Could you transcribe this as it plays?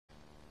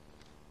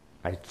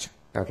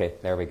Okay,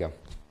 there we go.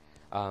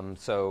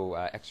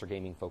 Extra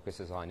Gaming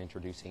focuses on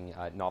introducing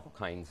novel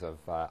kinds of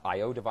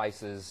I/O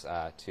devices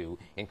to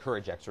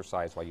encourage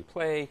exercise while you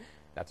play.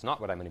 That's not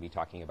what I'm going to be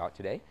talking about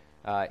today.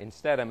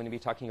 Instead, I'm going to be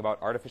talking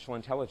about artificial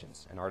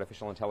intelligence and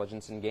artificial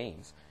intelligence in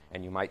games.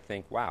 And you might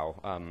think, wow,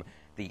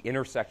 the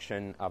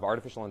intersection of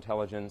artificial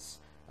intelligence,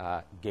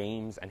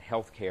 games, and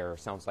healthcare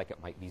sounds like it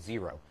might be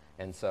zero.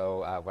 And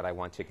so what I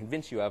want to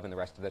convince you of in the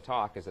rest of the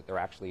talk is that there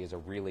actually is a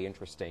really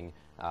interesting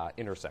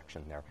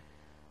intersection there.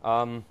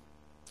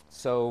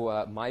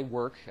 My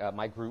work,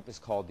 my group is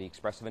called the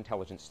Expressive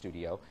Intelligence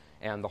Studio,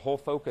 and the whole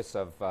focus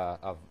of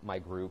my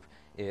group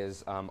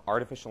is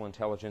artificial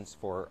intelligence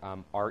for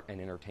art and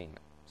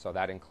entertainment. So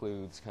that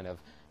includes kind of,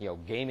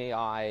 game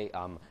AI,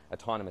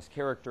 autonomous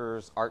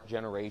characters, art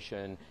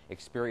generation,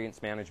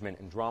 experience management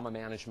and drama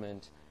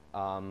management,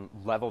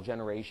 level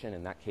generation,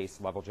 in that case,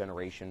 level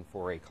generation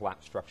for a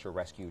collapse structure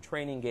rescue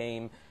training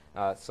game.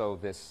 So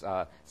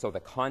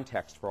the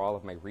context for all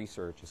of my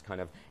research is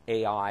kind of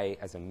AI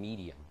as a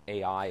medium,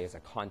 AI as a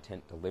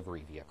content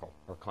delivery vehicle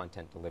or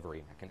content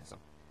delivery mechanism.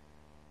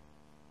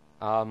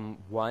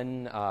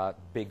 One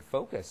big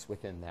focus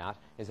within that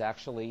is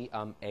actually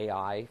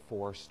AI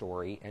for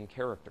story and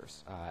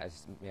characters.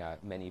 As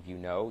many of you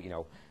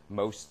know,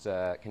 most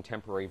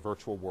contemporary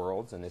virtual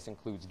worlds, and this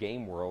includes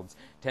game worlds,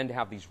 tend to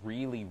have these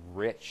really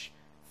rich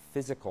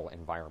physical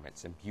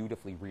environments and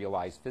beautifully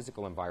realized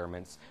physical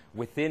environments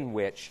within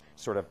which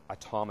sort of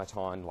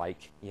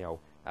automaton-like,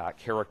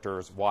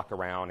 characters walk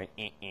around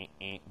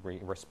and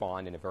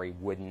respond in a very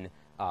wooden,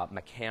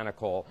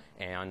 mechanical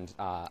and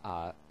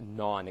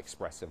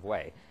non-expressive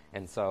way.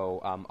 And so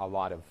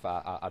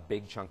a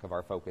big chunk of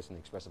our focus in the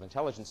Expressive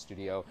Intelligence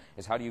Studio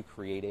is how do you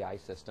create AI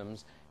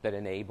systems that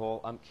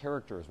enable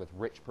characters with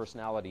rich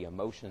personality,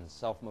 emotions,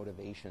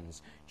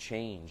 self-motivations,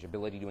 change,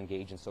 ability to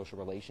engage in social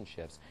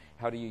relationships.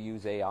 How do you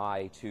use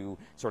AI to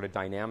sort of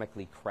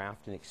dynamically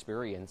craft an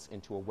experience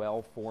into a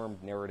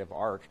well-formed narrative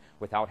arc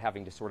without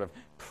having to sort of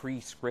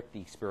pre-script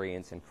the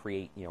experience and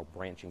create,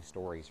 branching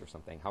stories or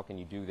something? How can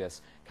you do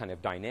this kind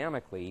of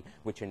dynamically,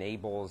 which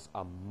enables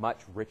a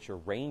much richer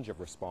range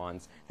of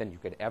response than you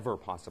could ever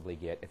possibly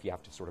get if you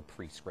have to sort of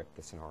pre-script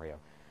the scenario?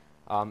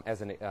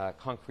 As a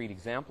concrete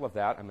example of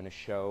that, I'm going to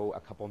show a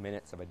couple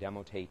minutes of a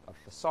demo tape of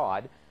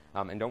Façade.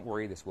 And don't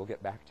worry, this will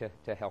get back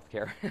to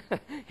healthcare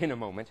in a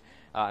moment.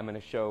 I'm going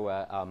to show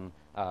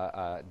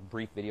a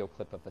brief video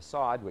clip of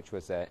Façade, which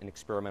was an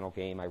experimental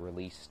game I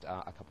released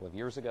a couple of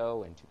years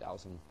ago in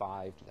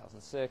 2005,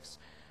 2006.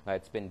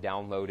 It's been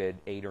downloaded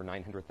 800,000 or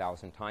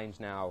 900,000 times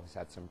now. It's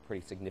had some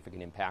pretty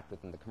significant impact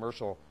within the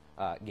commercial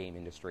game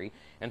industry.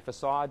 And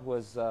Façade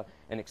was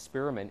an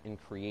experiment in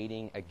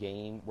creating a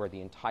game where the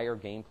entire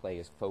gameplay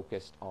is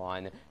focused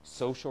on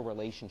social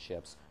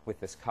relationships with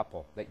this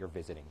couple that you're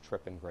visiting,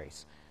 Trip and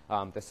Grace.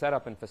 The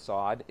setup in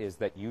Façade is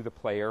that you, the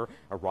player,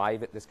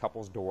 arrive at this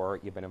couple's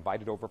door. You've been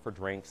invited over for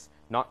drinks.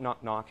 Knock,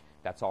 knock, knock.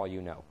 That's all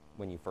you know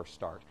when you first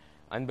start.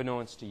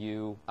 Unbeknownst to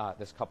you,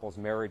 this couple's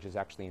marriage is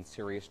actually in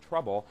serious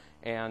trouble,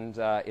 and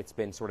it's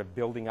been sort of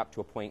building up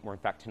to a point where, in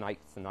fact,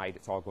 tonight's the night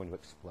it's all going to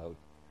explode.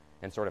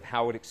 And sort of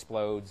how it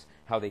explodes,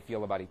 how they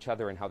feel about each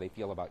other and how they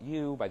feel about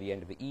you by the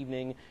end of the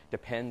evening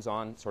depends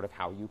on sort of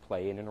how you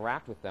play and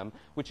interact with them,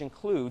 which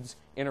includes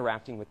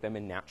interacting with them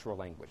in natural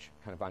language,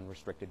 kind of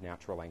unrestricted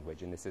natural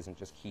language. And this isn't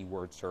just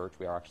keyword search.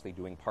 We are actually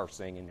doing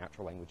parsing and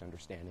natural language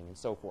understanding and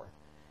so forth.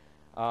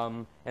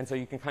 And so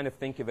you can kind of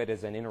think of it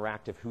as an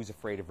interactive Who's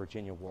Afraid of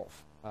Virginia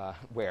Woolf,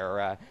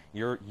 where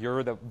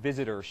you're the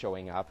visitor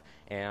showing up,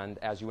 and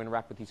as you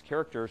interact with these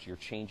characters, you're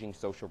changing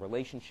social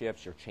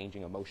relationships, you're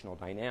changing emotional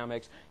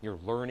dynamics, you're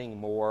learning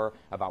more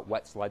about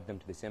what's led them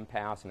to this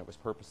impasse, and it was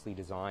purposely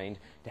designed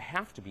to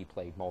have to be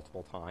played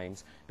multiple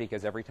times,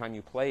 because every time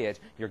you play it,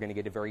 you're going to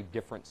get a very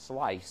different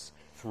slice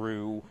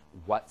through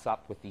what's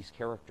up with these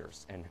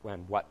characters and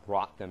what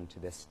brought them to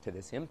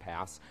this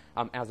impasse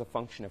as a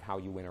function of how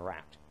you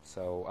interact.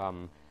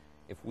 So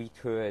if we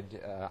could,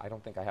 I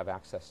don't think I have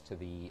access to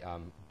the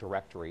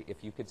directory.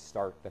 If you could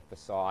start the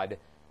Façade,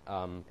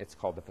 it's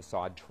called the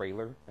Façade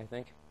trailer, I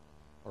think,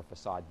 or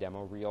Façade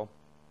demo reel.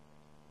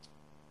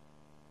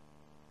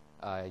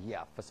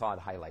 Yeah, Façade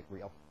highlight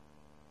reel,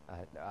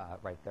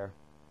 right there.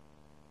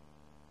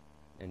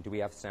 And do we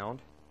have sound?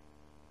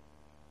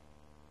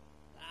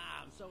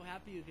 Ah, I'm so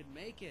happy you could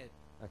make it.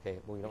 Okay,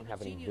 well, we don't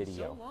have any video.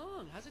 video. So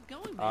long. How's it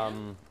going,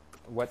 man?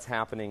 What's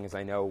happening is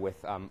I know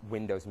with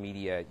Windows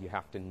Media, you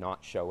have to not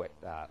show it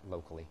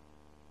locally.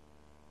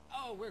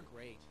 Oh, we're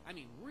great. I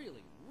mean,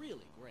 really,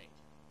 really great.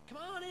 Come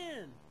on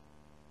in.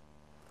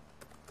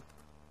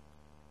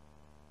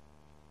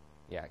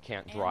 Yeah, it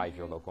can't drive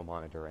your local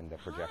monitor and the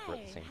projector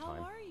at the same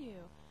time. How are you?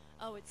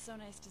 Oh, it's so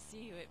nice to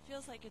see you. It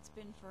feels like it's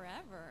been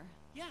forever.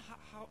 Yeah,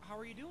 how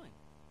are you doing?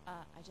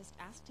 I just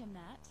asked him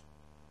that.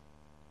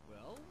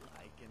 Well,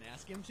 I can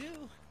ask him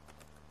too.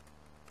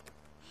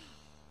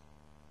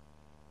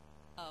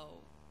 Oh.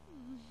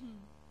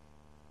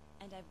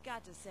 And I've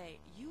got to say,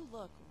 you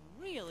look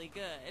really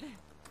good.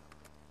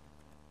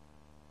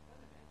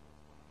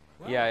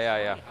 Yeah, yeah,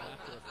 yeah.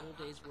 After a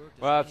full day's work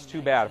Well, it's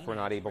designing too bad if 19 we're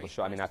not able to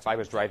show. I mean, if I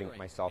was driving it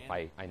myself,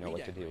 I know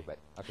what to do. But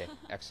okay,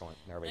 excellent.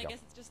 There we I go. guess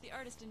it's just the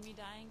artist in me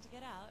dying to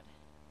get out.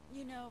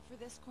 You know, for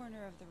this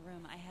corner of the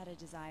room, I had a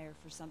desire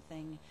for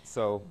something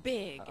So,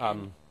 big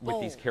and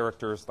with these bold.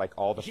 characters, like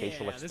all the Yeah,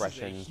 facial this is a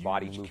expressions,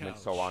 body huge movement,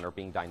 so couch. on, are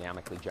being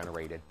dynamically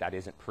generated. That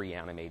isn't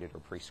pre-animated or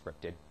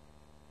pre-scripted.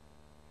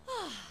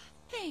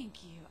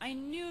 Thank you. I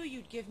knew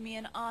you'd give me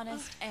an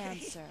honest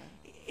answer.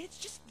 It's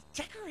just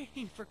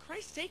decorating. For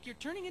Christ's sake, you're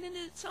turning it into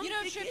something. You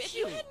know, Trip, if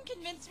you hadn't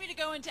convinced me to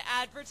go into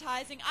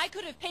advertising, I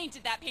could have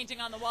painted that painting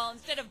on the wall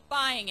instead of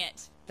buying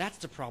it. That's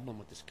the problem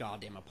with this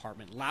goddamn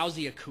apartment.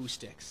 Lousy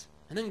acoustics.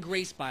 And then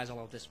Grace buys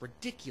all of this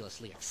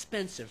ridiculously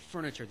expensive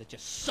furniture that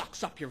just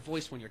sucks up your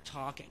voice when you're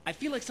talking. I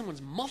feel like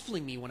someone's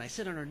muffling me when I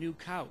sit on our new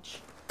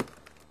couch.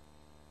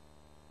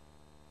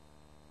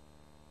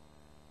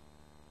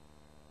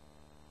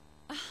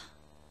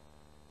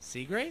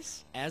 See,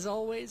 Grace? As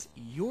always,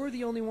 you're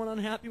the only one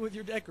unhappy with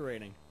your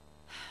decorating.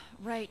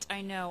 Right,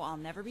 I know. I'll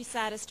never be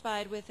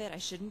satisfied with it. I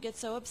shouldn't get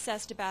so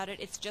obsessed about it.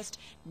 It's just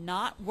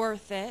not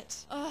worth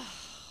it. Ugh,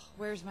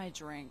 where's my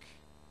drink?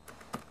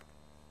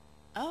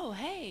 Oh,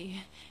 hey.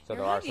 So you're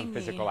there are hugging some me.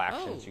 physical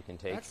actions Oh, you can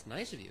take, That's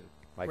nice of you.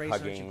 like Grace,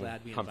 aren't you hugging,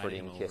 glad we invited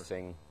comforting, him over?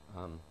 kissing.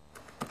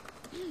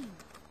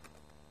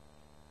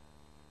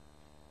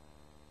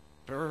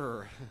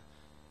 Brr.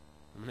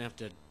 I'm gonna have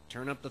to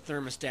turn up the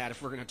thermostat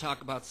if we're gonna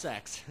talk about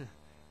sex.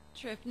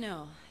 Trip,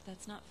 no,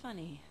 that's not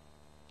funny.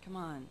 Come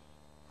on.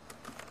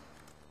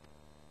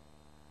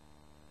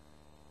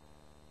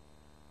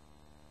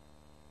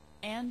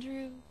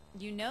 Andrew,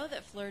 you know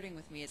that flirting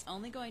with me is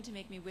only going to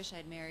make me wish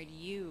I'd married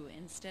you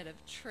instead of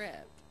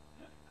Trip.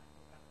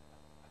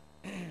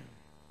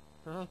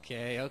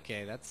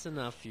 Okay, that's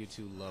enough, you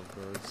two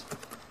lovebirds.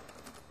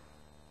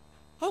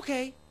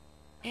 Okay,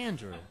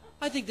 Andrew,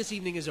 I think this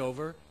evening is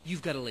over.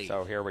 You've got to leave.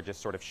 So here we're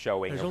just sort of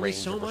showing There's a only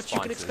range so of much you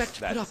can responses expect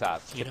to that put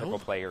up with, you typical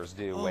know? players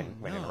do Oh, when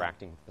no.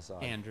 interacting with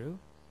Façade. Andrew,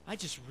 I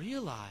just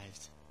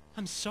realized.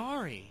 I'm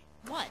sorry.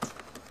 What?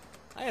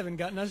 I haven't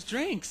gotten us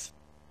drinks.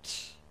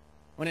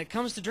 When it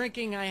comes to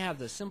drinking, I have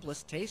the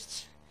simplest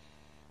tastes.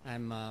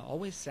 I'm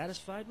always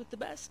satisfied with the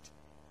best.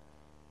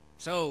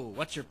 So,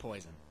 what's your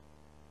poison?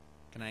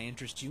 Can I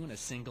interest you in a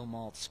single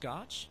malt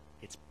scotch?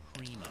 It's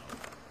primo.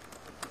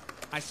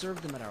 I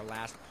served them at our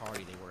last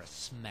party. They were a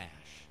smash.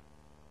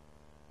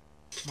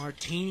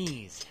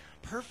 Martinis.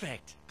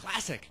 Perfect.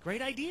 Classic.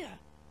 Great idea.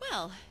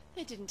 Well,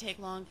 it didn't take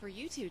long for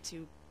you two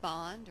to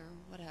bond or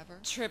whatever.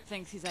 Trip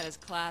thinks he's at his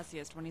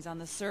classiest when he's on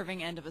the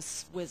serving end of a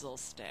swizzle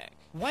stick.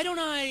 Why don't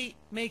I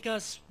make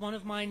us one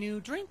of my new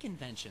drink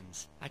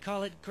inventions? I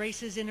call it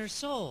Grace's Inner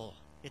Soul.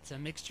 It's a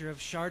mixture of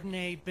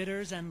Chardonnay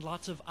bitters and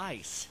lots of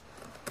ice.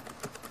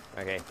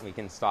 Okay, we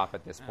can stop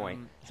at this point.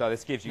 So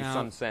this gives you now,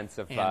 some sense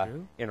of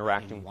Andrew,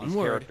 interacting in with one these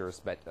word.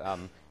 characters, but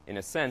in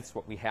a sense,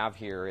 what we have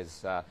here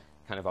is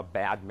kind of a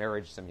bad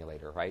marriage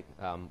simulator, right?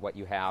 What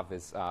you have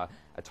is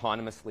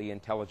autonomously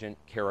intelligent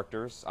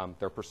characters.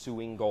 They're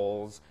pursuing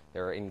goals.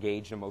 They're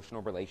engaged in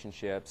emotional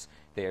relationships.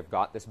 They've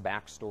got this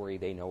backstory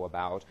they know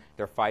about.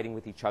 They're fighting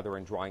with each other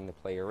and drawing the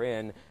player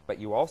in. But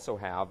you also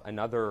have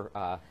another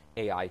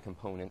AI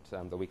component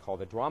that we call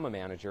the drama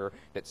manager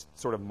that's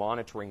sort of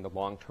monitoring the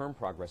long-term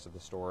progress of the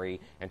story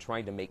and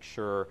trying to make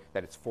sure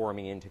that it's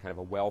forming into kind of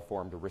a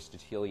well-formed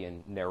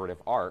Aristotelian narrative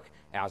arc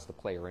as the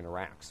player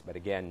interacts. But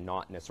again,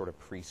 not in a sort of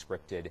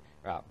pre-scripted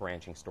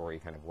branching story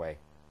kind of way.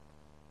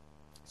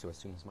 So as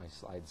soon as my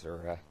slides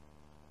are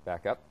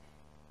back up.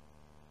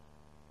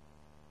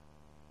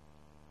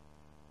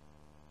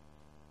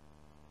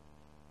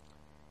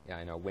 Yeah,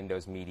 I know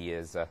Windows Media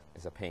is a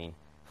pain.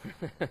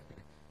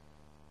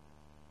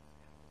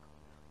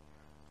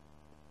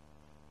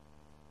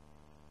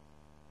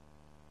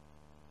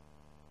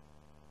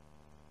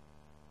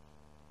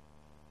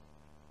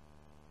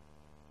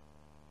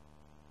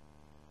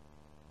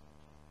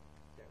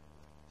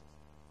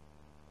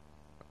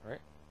 All right.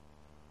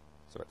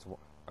 So it's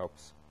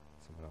oops,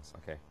 someone else.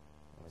 Okay,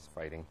 I was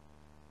fighting.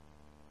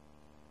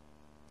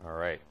 All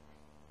right.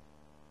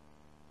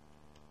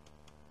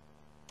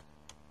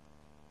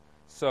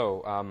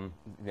 So,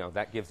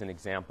 that gives an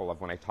example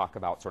of when I talk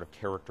about sort of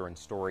character and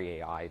story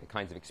AI, the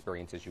kinds of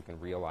experiences you can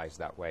realize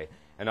that way.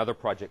 Another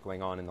project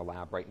going on in the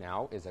lab right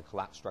now is a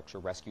collapse structure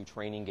rescue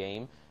training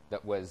game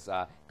that was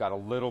got a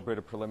little bit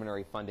of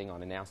preliminary funding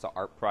on a NASA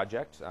art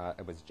project.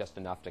 It was just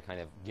enough to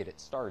kind of get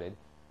it started.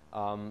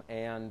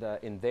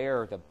 In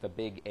there, the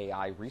big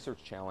AI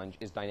research challenge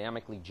is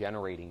dynamically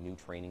generating new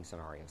training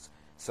scenarios.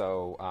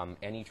 So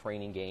any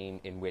training game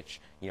in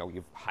which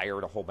you've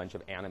hired a whole bunch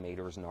of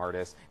animators and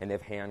artists and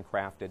they've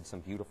handcrafted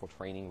some beautiful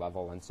training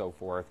level and so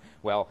forth,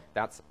 well,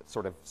 that's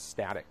sort of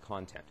static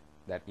content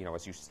that,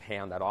 as you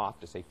hand that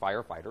off to, say,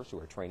 firefighters who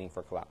are training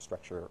for collapse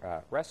structure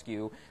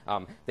rescue,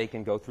 they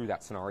can go through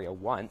that scenario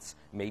once,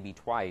 maybe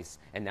twice,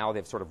 and now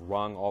they've sort of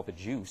wrung all the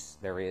juice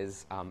there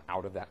is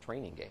out of that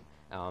training game.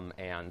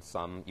 And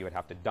you would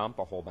have to dump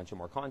a whole bunch of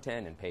more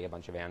content and pay a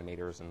bunch of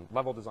animators and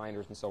level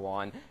designers and so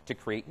on to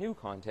create new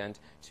content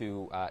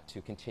to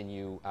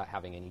continue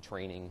having any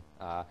training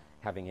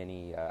having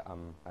any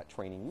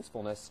training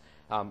usefulness.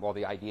 Well,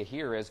 the idea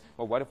here is,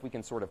 well, what if we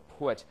can sort of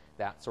put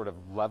that sort of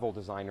level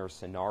designer,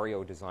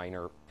 scenario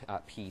designer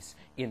piece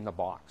in the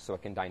box so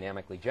it can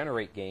dynamically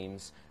generate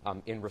games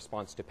in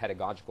response to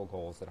pedagogical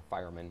goals that a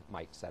fireman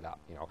might set up.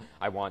 You know,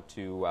 I want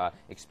to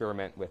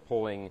experiment with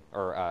pulling,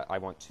 or I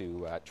want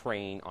to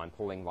train on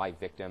pulling live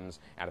victims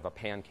out of a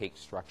pancake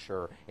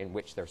structure in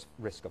which there's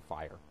risk of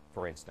fire,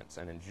 for instance,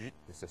 and then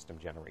the system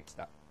generates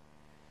that.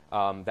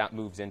 That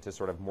moves into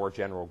sort of more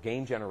general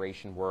game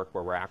generation work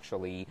where we're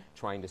actually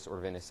trying to sort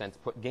of, in a sense,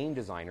 put game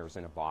designers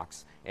in a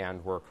box,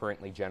 and we're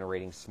currently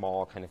generating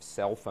small kind of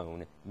cell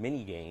phone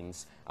mini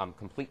games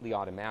completely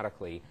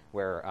automatically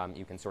where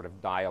you can sort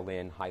of dial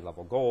in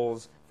high-level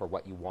goals for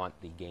what you want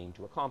the game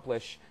to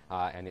accomplish,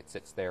 and it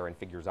sits there and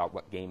figures out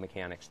what game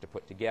mechanics to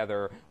put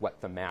together, what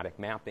thematic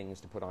mappings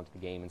to put onto the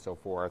game, and so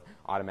forth,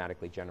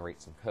 automatically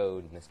generates some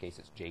code. In this case,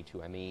 it's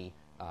J2ME.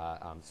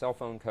 Cell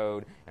phone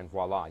code, and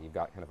voila, you've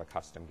got kind of a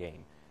custom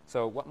game.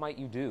 So what might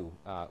you do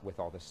with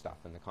all this stuff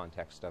in the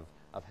context of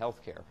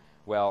healthcare?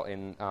 Well,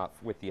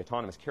 with the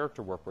autonomous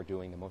character work we're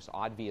doing, the most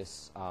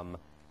obvious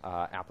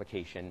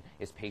application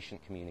is patient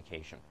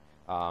communication.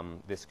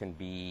 This can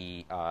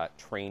be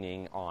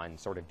training on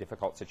sort of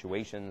difficult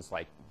situations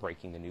like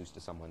breaking the news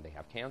to someone they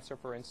have cancer,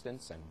 for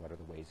instance, and what are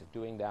the ways of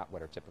doing that?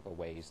 What are typical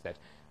ways that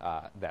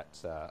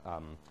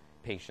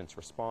patients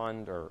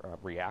respond or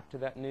react to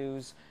that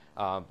news?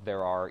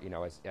 There are, you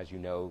know, as you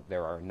know,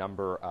 there are a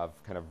number of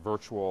kind of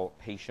virtual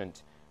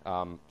patient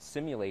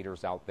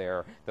simulators out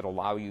there that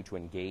allow you to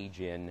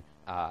engage in,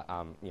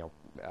 kind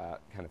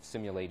of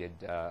simulated,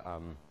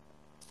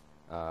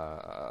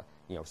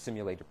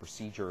 simulated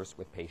procedures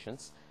with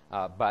patients.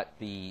 But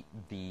the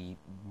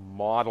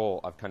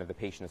model of kind of the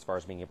patient as far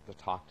as being able to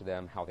talk to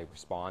them, how they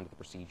respond to the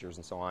procedures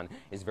and so on,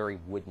 is very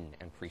wooden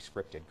and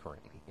pre-scripted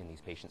currently in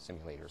these patient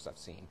simulators I've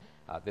seen.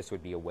 This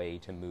would be a way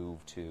to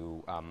move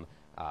to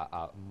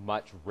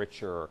much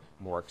richer,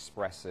 more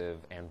expressive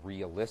and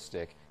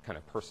realistic kind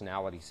of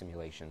personality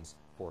simulations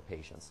for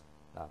patients,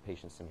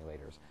 patient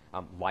simulators.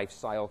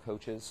 Lifestyle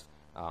coaches.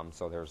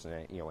 So there's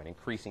an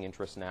increasing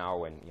interest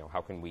now in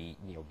how can we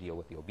deal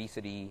with the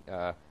obesity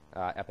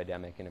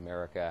epidemic in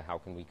America? How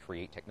can we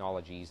create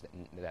technologies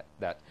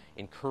that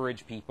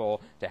encourage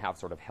people to have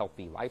sort of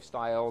healthy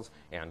lifestyles?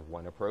 And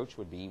one approach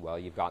would be, well,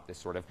 you've got this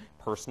sort of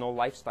personal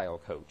lifestyle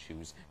coach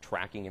who's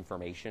tracking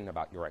information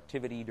about your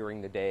activity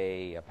during the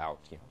day, about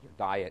your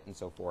diet and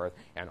so forth,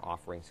 and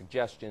offering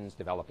suggestions,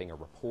 developing a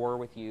rapport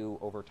with you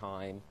over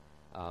time.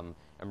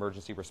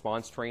 Emergency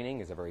response training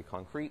is a very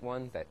concrete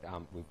one that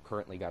we've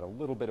currently got a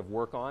little bit of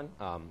work on,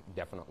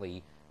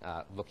 definitely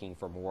looking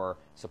for more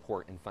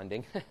support and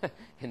funding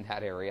in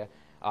that area.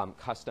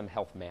 Custom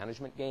health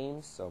management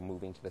games, so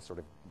moving to this sort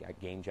of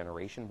game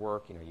generation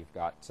work. You've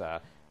got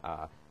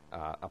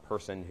a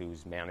person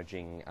who's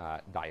managing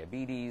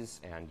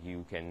diabetes, and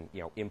you can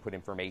input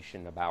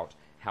information about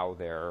how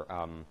they're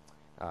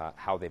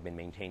how they've been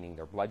maintaining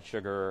their blood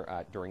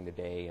sugar during the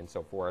day and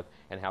so forth,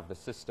 and have the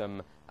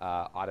system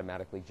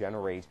automatically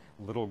generate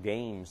little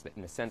games that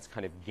in a sense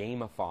kind of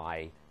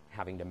gamify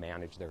having to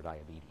manage their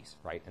diabetes,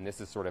 right? And this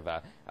is sort of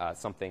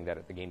something that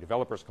at the Game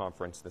Developers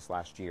Conference this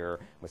last year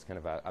was kind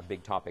of a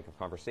big topic of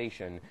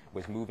conversation,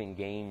 was moving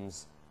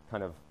games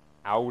kind of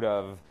out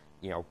of,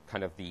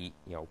 kind of the,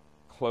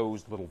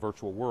 closed little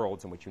virtual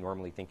worlds in which you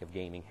normally think of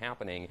gaming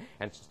happening,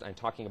 and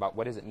talking about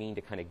what does it mean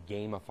to kind of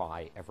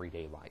gamify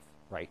everyday life,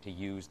 right? To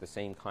use the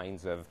same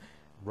kinds of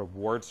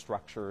reward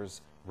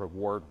structures,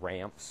 reward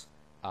ramps,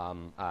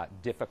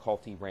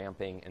 difficulty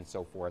ramping, and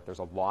so forth. There's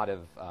a lot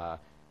of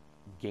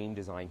game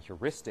design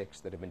heuristics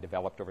that have been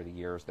developed over the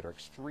years that are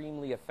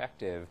extremely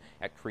effective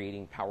at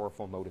creating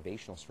powerful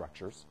motivational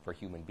structures for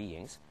human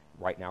beings.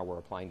 Right now we're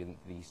applying to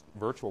these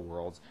virtual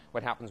worlds.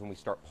 What happens when we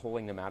start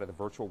pulling them out of the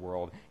virtual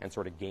world and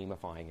sort of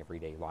gamifying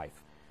everyday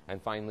life? And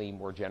finally,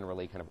 more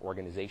generally, kind of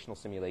organizational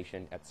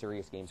simulation. At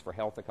Serious Games for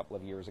Health a couple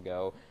of years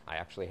ago, I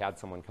actually had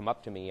someone come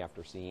up to me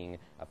after seeing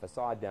a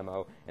Façade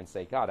demo and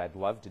say, God, I'd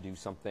love to do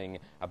something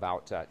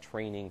about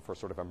training for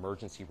sort of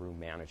emergency room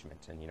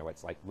management. And,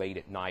 it's like late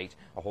at night,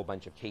 a whole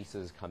bunch of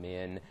cases come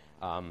in.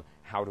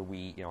 How do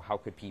we, how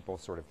could people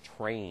sort of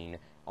train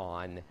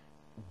on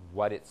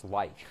what it's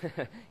like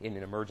in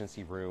an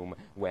emergency room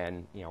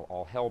when,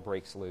 all hell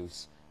breaks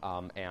loose?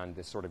 And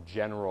this sort of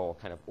general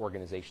kind of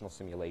organizational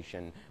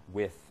simulation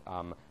with,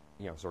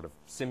 sort of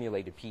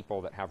simulated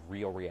people that have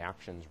real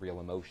reactions, real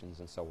emotions,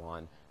 and so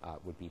on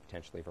would be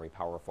potentially very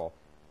powerful.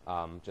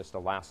 Just a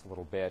last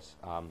little bit,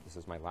 this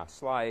is my last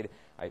slide.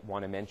 I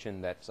want to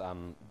mention that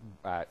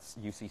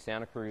UC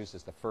Santa Cruz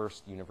is the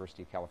first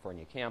University of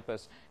California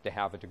campus to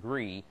have a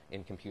degree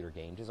in computer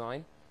game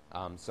design.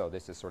 So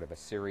this is sort of a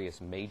serious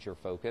major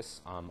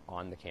focus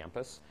on the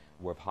campus.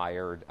 We've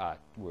hired,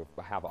 we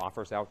have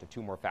offers out to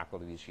 2 more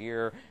faculty this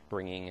year,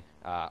 bringing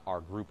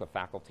our group of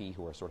faculty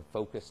who are sort of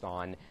focused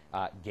on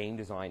game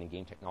design and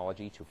game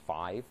technology to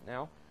 5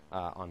 now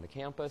on the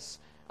campus.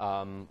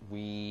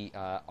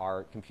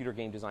 Our computer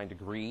game design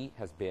degree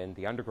has been,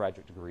 the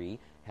undergraduate degree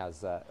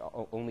has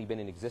only been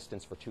in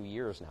existence for 2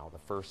 years now. The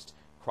first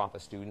crop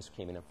of students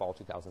came in fall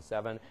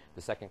 2007,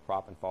 the second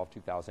crop in fall of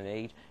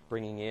 2008,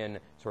 bringing in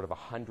sort of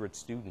 100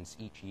 students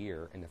each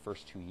year in the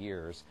first 2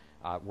 years.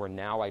 We're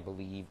now, I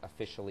believe,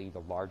 officially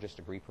the largest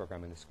degree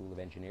program in the School of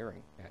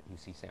Engineering at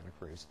UC Santa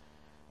Cruz.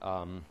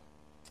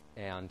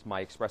 And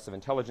my Expressive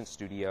Intelligence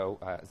Studio,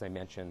 as I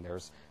mentioned,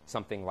 there's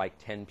something like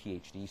 10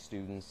 PhD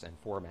students and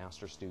 4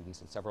 master's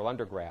students and several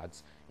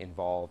undergrads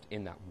involved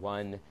in that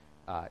one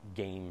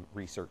game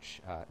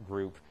research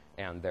group.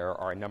 And there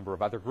are a number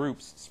of other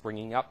groups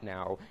springing up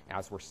now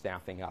as we're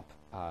staffing up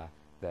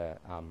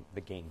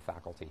the game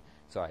faculty.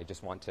 So I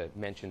just want to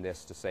mention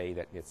this to say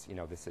that it's,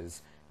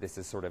 this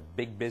is sort of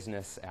big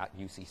business at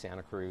UC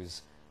Santa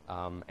Cruz.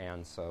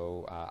 And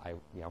so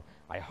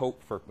I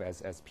hope for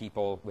as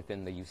people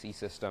within the UC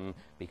system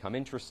become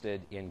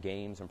interested in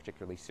games, and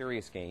particularly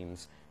serious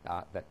games,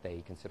 that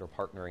they consider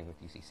partnering with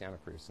UC Santa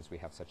Cruz, since we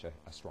have such a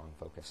strong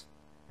focus.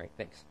 All right,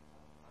 thanks.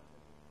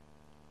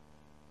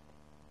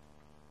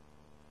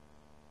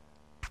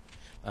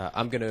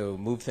 I'm going to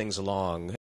move things along.